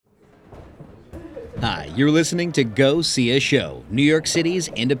Hi, you're listening to Go See a Show, New York City's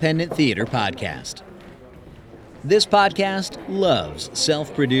independent theater podcast. This podcast loves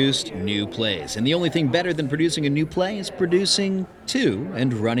self-produced new plays, and the only thing better than producing a new play is producing two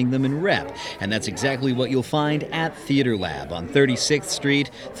and running them in rep. And that's exactly what you'll find at Theater Lab on 36th Street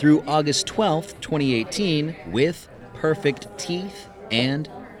through August 12th, 2018 with Perfect Teeth and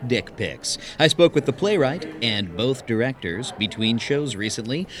Dick Pics. I spoke with the playwright and both directors between shows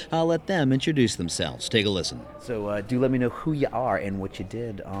recently. I'll let them introduce themselves. Take a listen. So do let me know who you are and what you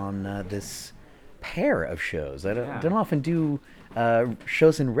did on this pair of shows. I don't often do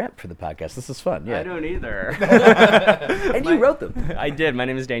shows in rep for the podcast. This is fun. Yeah. I don't either. And you wrote them. I did. My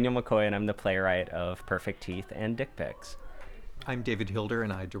name is Daniel McCoy, and I'm the playwright of Perfect Teeth and Dick Pics. I'm David Hilder,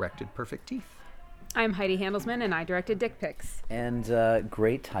 and I directed Perfect Teeth. I'm Heidi Handelsman, and I directed Dick Pics. And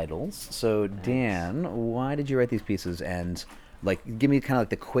great titles. So Dan, why did you write these pieces? And give me kind of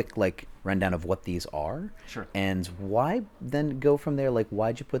the quick rundown of what these are. Sure. And why then go from there?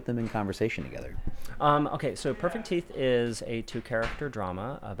 Why'd you put them in conversation together? Okay, so Perfect Teeth is a two-character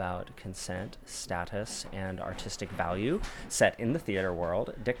drama about consent, status, and artistic value set in the theater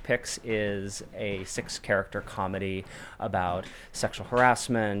world. Dick Pics is a six-character comedy about sexual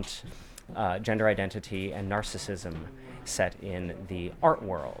harassment, gender identity, and narcissism set in the art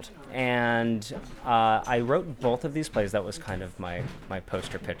world. And I wrote both of these plays. That was kind of my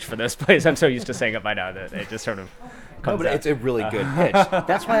poster pitch for those plays. I'm so used to saying it by now that it just sort of comes but out. it's a really good pitch.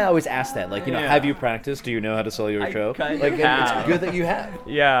 That's why I always ask that. Have you practiced? Do you know how to sell your show? kind It's have. good that you have.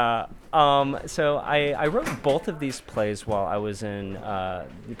 Yeah. So I wrote both of these plays while I was in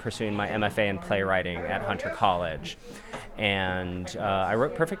pursuing my MFA in playwriting at Hunter College. And I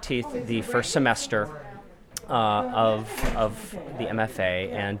wrote Perfect Teeth the first semester of the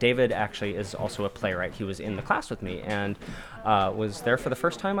MFA, and David actually is also a playwright. He was in the class with me and was there for the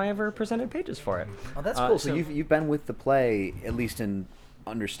first time I ever presented pages for it. Oh, that's cool. So you've been with the play, at least in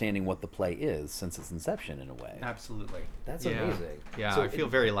understanding what the play is, since its inception in a way. Absolutely. That's amazing. Yeah, So I feel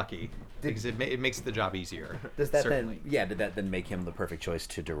very lucky because it makes the job easier. Does that certainly. did that then make him the perfect choice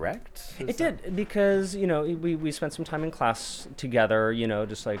to direct? It did, because we spent some time in class together,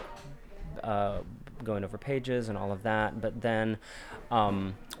 just going over pages and all of that. But then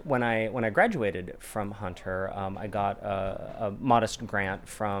when I graduated from Hunter, I got a modest grant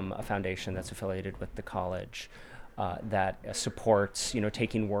from a foundation that's affiliated with the college that supports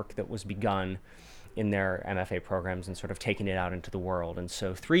taking work that was begun in their MFA programs and sort of taking it out into the world. And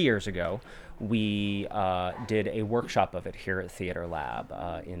so 3 years ago, we did a workshop of it here at Theater Lab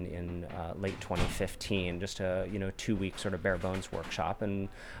in late 2015, just a 2-week sort of bare bones workshop. And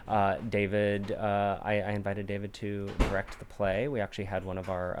David, I invited David to direct the play. We actually had one of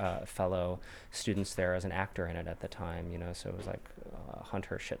our fellow students there as an actor in it at the time, so it was like a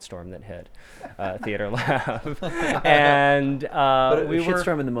Hunter shitstorm that hit Theater Lab. And but we were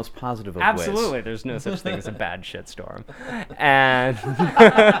shitstorm in the most positive of absolutely. ways. There's no such thing as a bad shitstorm, and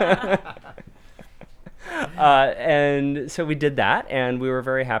and so we did that, and we were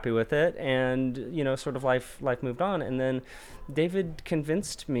very happy with it, and sort of life moved on, and then David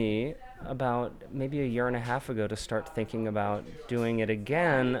convinced me about maybe a year and a half ago to start thinking about doing it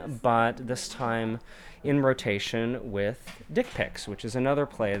again, but this time in rotation with Dick Pics, which is another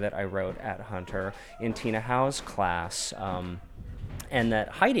play that I wrote at Hunter in Tina Howe's class, and that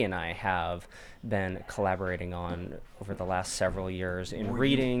Heidi and I have been collaborating on over the last several years in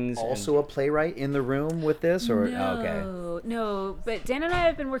readings. Also a playwright in the room with this, or No, but Dan and I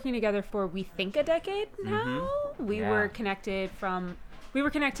have been working together for we think a decade now. We were connected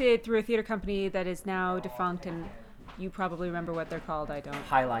through a theater company that is now defunct, and you probably remember what they're called. I don't.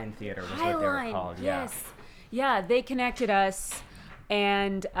 Highline Theater was what they were called. Yes. Yeah, they connected us,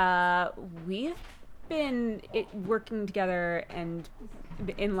 and we've been working together and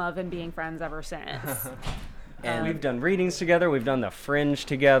in love and being friends ever since. And we've done readings together. We've done the Fringe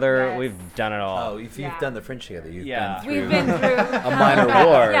together. Yes. We've done it all. Oh, if you've done the Fringe together, you've We've been through a minor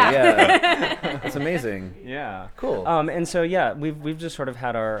war. Yeah. That's amazing. Yeah. Cool. And so we've just sort of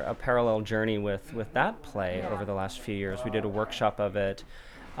had a parallel journey with that play over the last few years. We did a workshop of it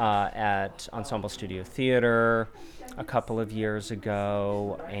at Ensemble Studio Theater a couple of years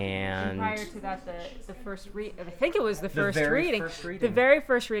ago, and prior to that, the first I think it was the first very reading. first reading. The very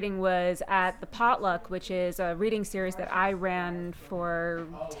first reading was at the Potluck, which is a reading series that I ran for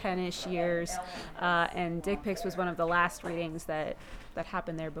 10-ish years, and Dick Pics was one of the last readings that that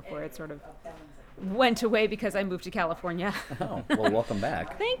happened there before it sort of went away because I moved to California. Oh, well, welcome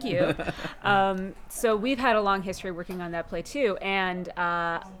back. Thank you. So we've had a long history working on that play too, and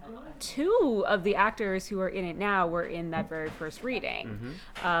two of the actors who are in it now were in that very first reading,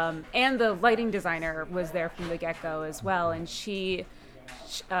 and the lighting designer was there from the get-go as well, and she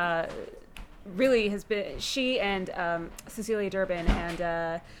really has been, she and Cecilia Durbin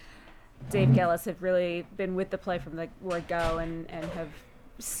and Dave Gellis have really been with the play from the word go, and have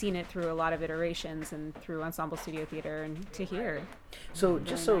seen it through a lot of iterations and through Ensemble Studio Theater and to here. So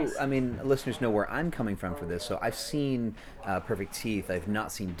just so, I mean, listeners know where I'm coming from for this. So I've seen Perfect Teeth. I've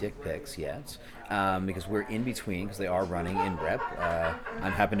not seen Dick Pics yet because we're in between because they are running in rep. I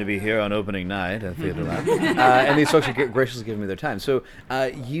happen to be here on opening night at Theater Lab. And these folks are graciously giving me their time. So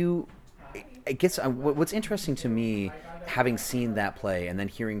it gets, what's interesting to me, having seen that play and then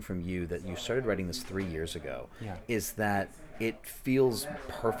hearing from you that you started writing this 3 years ago, is that it feels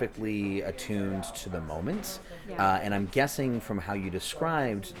perfectly attuned to the moment. And I'm guessing from how you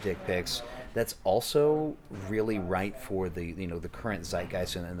described Dick Pics, that's also really right for the the current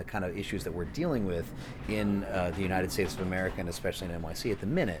zeitgeist and the kind of issues that we're dealing with in the United States of America and especially in NYC at the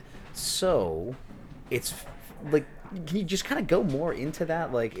minute. So it's like, can you just kind of go more into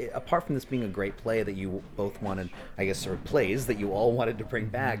that? Like, apart from this being a great play that you both wanted, I guess, or plays that you all wanted to bring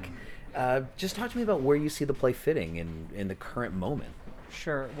back, just talk to me about where you see the play fitting in the current moment.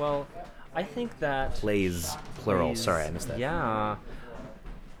 Sure. Well, I think that Plays, plural. Sorry, I missed that. Yeah.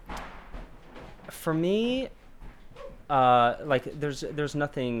 For me, like there's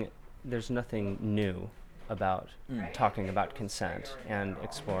nothing new about talking about consent and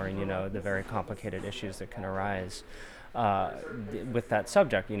exploring, the very complicated issues that can arise with that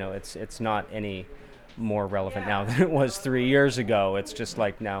subject. It's not any more relevant now than it was 3 years ago. It's just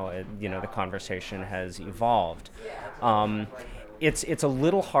like now, the conversation has evolved. It's a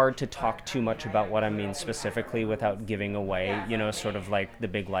little hard to talk too much about what I mean specifically without giving away, sort of like the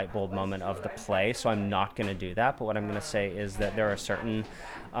big light bulb moment of the play. So I'm not going to do that. But what I'm going to say is that there are certain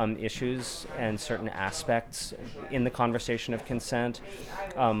issues and certain aspects in the conversation of consent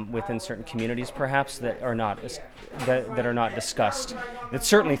within certain communities, perhaps, that are not discussed. That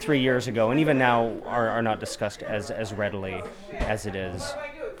certainly 3 years ago and even now are not discussed as readily as it is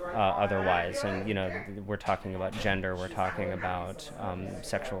otherwise. And we're talking about gender, we're talking about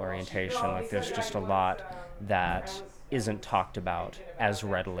sexual orientation. Like, there's just a lot that isn't talked about as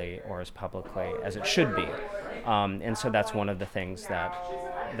readily or as publicly as it should be, and so that's one of the things that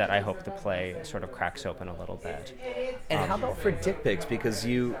I hope the play sort of cracks open a little bit. And how about for Dick Pics? Because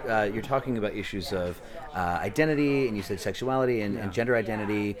you're talking about issues of identity, and you said sexuality and gender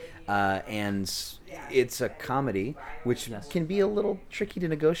identity, and it's a comedy, which can be a little tricky to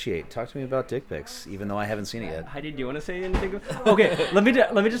negotiate. Talk to me about Dick Pics, even though I haven't seen it yet. Heidi, do you want to say anything? Okay, let me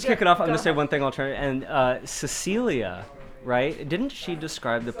just kick it off. I'm going to say one thing. I'll turn. And Cecilia, right? Didn't she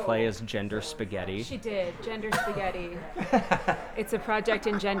describe the play as gender spaghetti? She did. Gender spaghetti. It's a project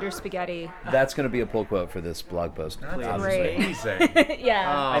in gender spaghetti. That's going to be a pull quote for this blog post. Great. Amazing.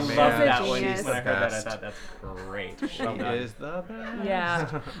 Yeah. I love man. that She's one. genius. When I heard that, I Best. thought that's great. She Well done. is the best.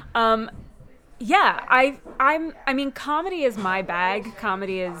 Yeah. Yeah, I mean, comedy is my bag.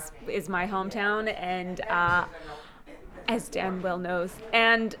 Comedy is my hometown, and as Dan well knows.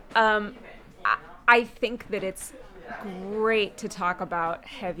 And I think that it's great to talk about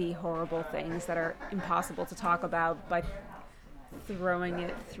heavy, horrible things that are impossible to talk about by throwing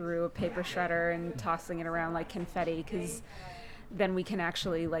it through a paper shredder and tossing it around like confetti, because then we can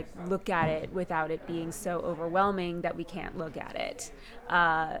actually look at it without it being so overwhelming that we can't look at it.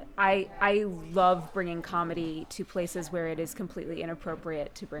 I love bringing comedy to places where it is completely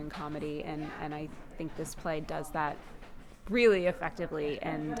inappropriate to bring comedy, and I think this play does that really effectively,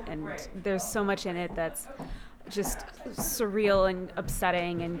 and there's so much in it that's just surreal and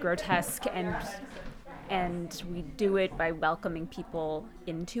upsetting and grotesque, and we do it by welcoming people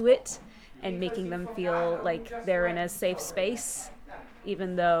into it and making them feel like they're in a safe space,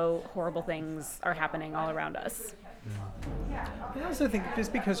 even though horrible things are happening all around us. I also think,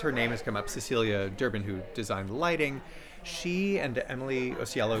 just because her name has come up, Cecilia Durbin, who designed the lighting, she and Emily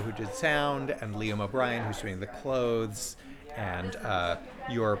Osiello, who did sound, and Liam O'Brien, who's doing the clothes, and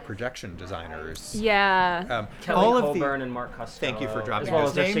your projection designers. Yeah. Kelly all of Colburn and Mark Costello. Thank you for dropping as well those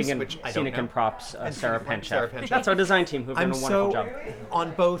as their names, scenic, which I don't scenic know. and props, Sarah Penchef. Sarah Penchef. That's our design team who've done I'm a wonderful so job.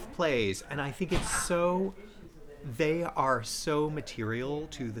 on both plays, and I think it's so. They are so material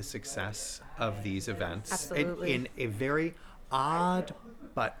to the success of these events. Absolutely. In a very odd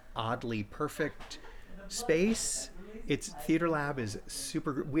but oddly perfect space. Theater Lab is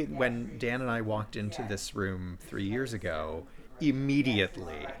super. When Dan and I walked into this room 3 years ago,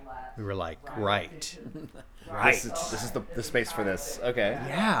 immediately we were like, right. This is the space for this. Okay.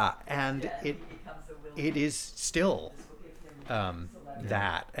 Yeah, and it is still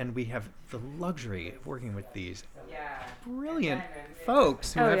that, and we have the luxury of working with these brilliant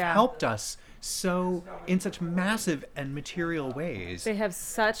folks who Oh, have yeah. helped us so in such massive and material ways. They have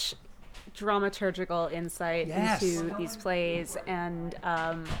such dramaturgical insight Yes. into these plays, and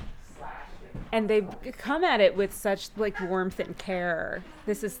they come at it with such like warmth and care.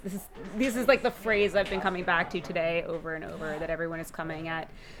 This is like the phrase I've been coming back to today over and over, that everyone is coming at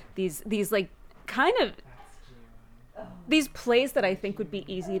these like kind of these plays that I think would be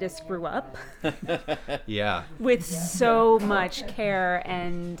easy to screw up Yeah. with so much care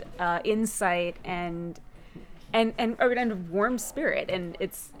and insight and warm spirit, and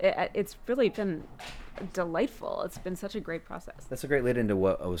it's really been delightful. It's been such a great process. That's a great lead into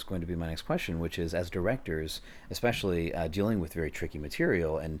what was going to be my next question, which is, as directors, especially dealing with very tricky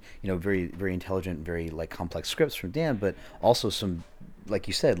material and very very intelligent, very like complex scripts from Dan, but also some, like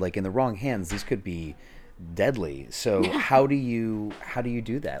you said, like in the wrong hands, these could be deadly. So how do you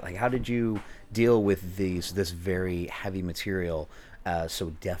do that? Like, how did you deal with this very heavy material so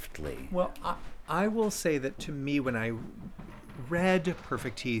deftly? Well, I will say that to me, when I read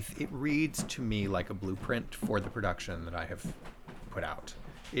Perfect Teeth, it reads to me like a blueprint for the production that I have put out.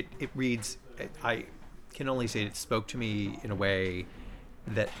 It reads, I can only say it spoke to me in a way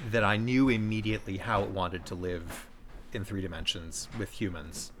that I knew immediately how it wanted to live in 3 dimensions with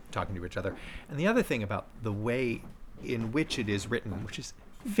humans talking to each other. And the other thing about the way in which it is written, which is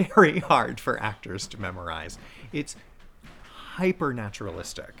very hard for actors to memorize, it's hyper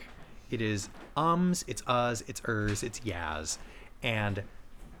naturalistic. It is it's us, it's ers, it's yas. And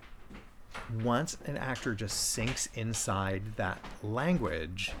once an actor just sinks inside that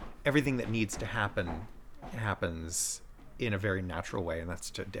language, everything that needs to happen happens in a very natural way, and that's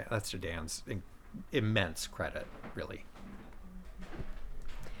to Dan's immense credit, really.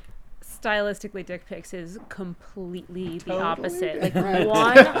 Stylistically, Dick Pics is completely the opposite, like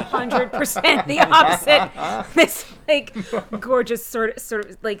 100% the opposite. This like gorgeous sort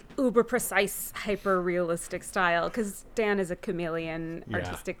of like uber precise, hyper realistic style, because Dan is a chameleon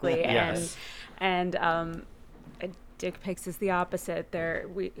artistically, Yes. and Dick Pics is the opposite.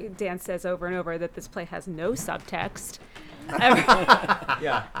 Dan says over and over that this play has no subtext.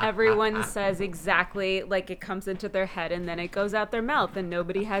 Everyone says exactly like it comes into their head and then it goes out their mouth, and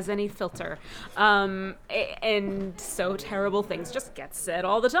nobody has any filter. And so terrible things just get said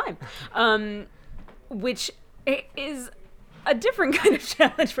all the time, which is a different kind of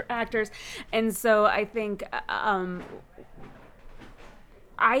challenge for actors. And so I think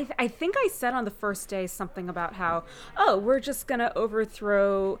I think I said on the first day something about how, we're just going to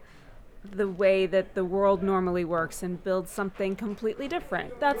overthrow the way that the world normally works and build something completely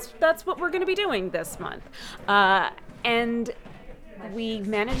different. That's what we're going to be doing this month. And we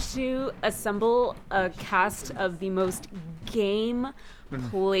managed to assemble a cast of the most game,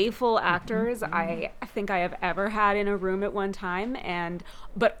 playful actors I think I have ever had in a room at one time,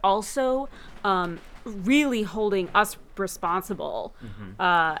 but also really holding us responsible.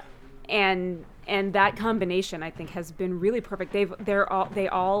 And that combination, I think, has been really perfect. They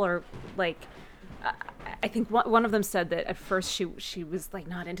all are like, I think one of them said that at first she was like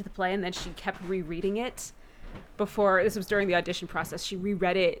not into the play, and then she kept rereading it before. This was during the audition process. She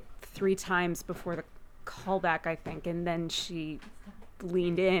reread it 3 times before the callback, I think, and then she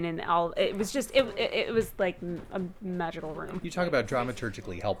leaned in, and it was like a magical room. You talk about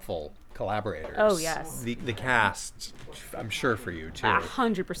dramaturgically helpul collaborators. Oh, yes. The cast, I'm sure for you too.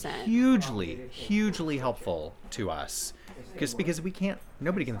 100%. Hugely helpful to us, because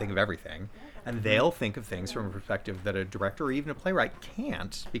nobody can think of everything, and they'll think of things from a perspective that a director or even a playwright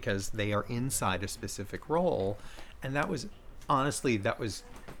can't, because they are inside a specific role. And that was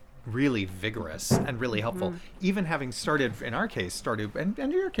really vigorous and really helpful. Even having started, in our case, and in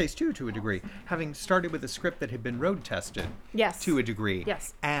your case too, to a degree, having started with a script that had been road tested, Yes. to a degree,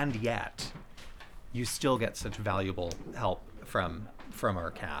 Yes. and yet you still get such valuable help from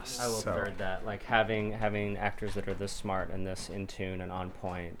our cast. I will third that. Like having actors that are this smart and this in tune and on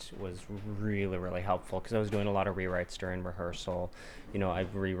point was really, really helpful, because I was doing a lot of rewrites during rehearsal. I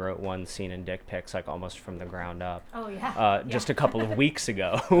rewrote one scene in Dick Pics like almost from the ground up. Oh yeah. Just a couple of weeks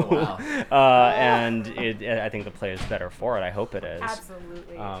ago. And I think the play is better for it. I hope it is.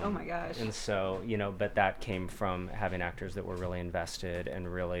 Absolutely. Oh my gosh. And so, but that came from having actors that were really invested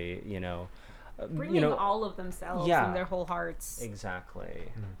and really, Bringing all of themselves and their whole hearts.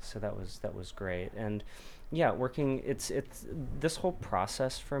 Exactly. So that was great. And working, it's this whole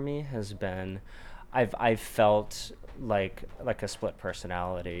process for me has been I've felt like a split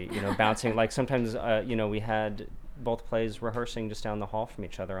personality, bouncing. Like sometimes, we had both plays rehearsing just down the hall from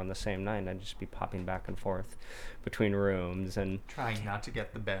each other on the same night, and I'd just be popping back and forth between rooms and Trying not to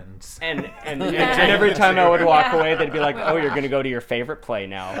get the bends. and every time I would walk away, they'd be like, "Oh, you're going to go to your favorite play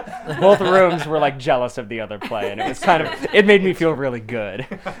now." Both rooms were like jealous of the other play, and it was it made me feel really good.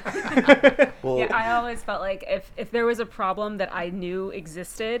 Yeah, I always felt like if there was a problem that I knew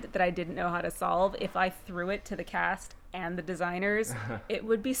existed that I didn't know how to solve, if I threw it to the cast and the designers, it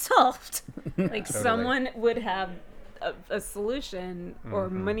would be solved. Like someone would have a solution, or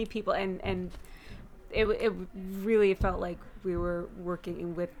many people, and it really felt like we were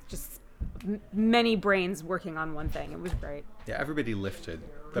working with just many brains working on one thing. It was great. Yeah, everybody lifted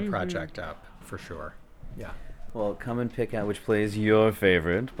the project up for sure. Yeah. Well, come and pick out which play is your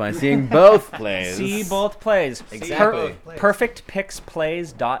favorite by seeing both plays. See both plays. Exactly.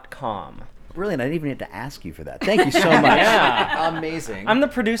 Perfectpixplays.com. Brilliant! I didn't even have to ask you for that. Thank you so much. Yeah. Amazing. I'm the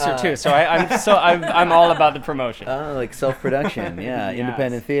producer too, so I'm all about the promotion. Like self-production. Yeah, Yes.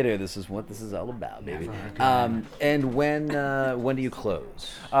 Independent theater. This is what this is all about, baby. And when do you close?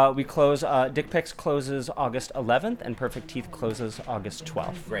 We close. Dick Pics closes August 11th, and Perfect Teeth closes August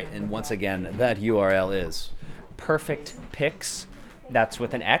 12th. Great. And once again, that URL is Perfect Pics. That's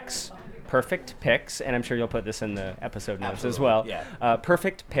with an X. Perfect Pics, and I'm sure you'll put this in the episode notes as well. Yeah.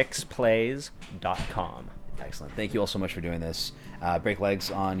 Perfectpixplays.com. excellent. Thank you all so much for doing this. Break legs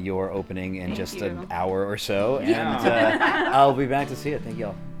on your opening in Thank just you. an hour or so, Yeah. and I'll be back to see it. Thank you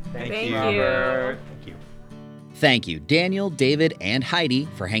all. Thank you. Robert. Thank you. Thank you, Daniel, David, and Heidi,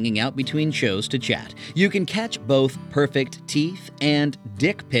 for hanging out between shows to chat. You can catch both Perfect Teeth and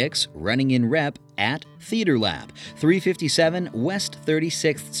Dick Pics running in rep at Theater Lab, 357 West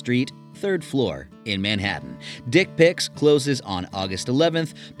 36th Street, 3rd floor in Manhattan. Dick Pics closes on August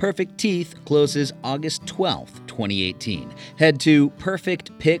 11th. Perfect Teeth closes August 12th, 2018. Head to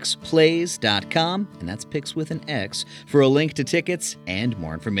perfectpixplays.com, and that's Pix with an X, for a link to tickets and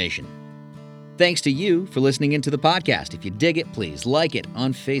more information. Thanks to you for listening into the podcast. If you dig it, please like it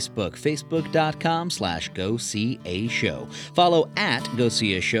on Facebook, facebook.com/Go See a Show. Follow @Go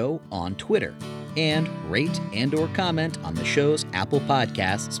See a Show on Twitter. And rate and or comment on the show's Apple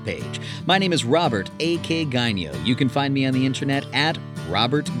Podcasts page. My name is Robert A.K. Gaino. You can find me on the internet at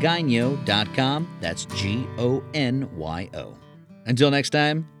robertgaino.com. That's Gonyo. Until next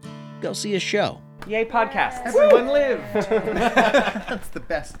time, go see a show. Yay, podcasts. Everyone lived. That's the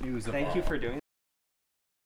best news of all. Thank you for doing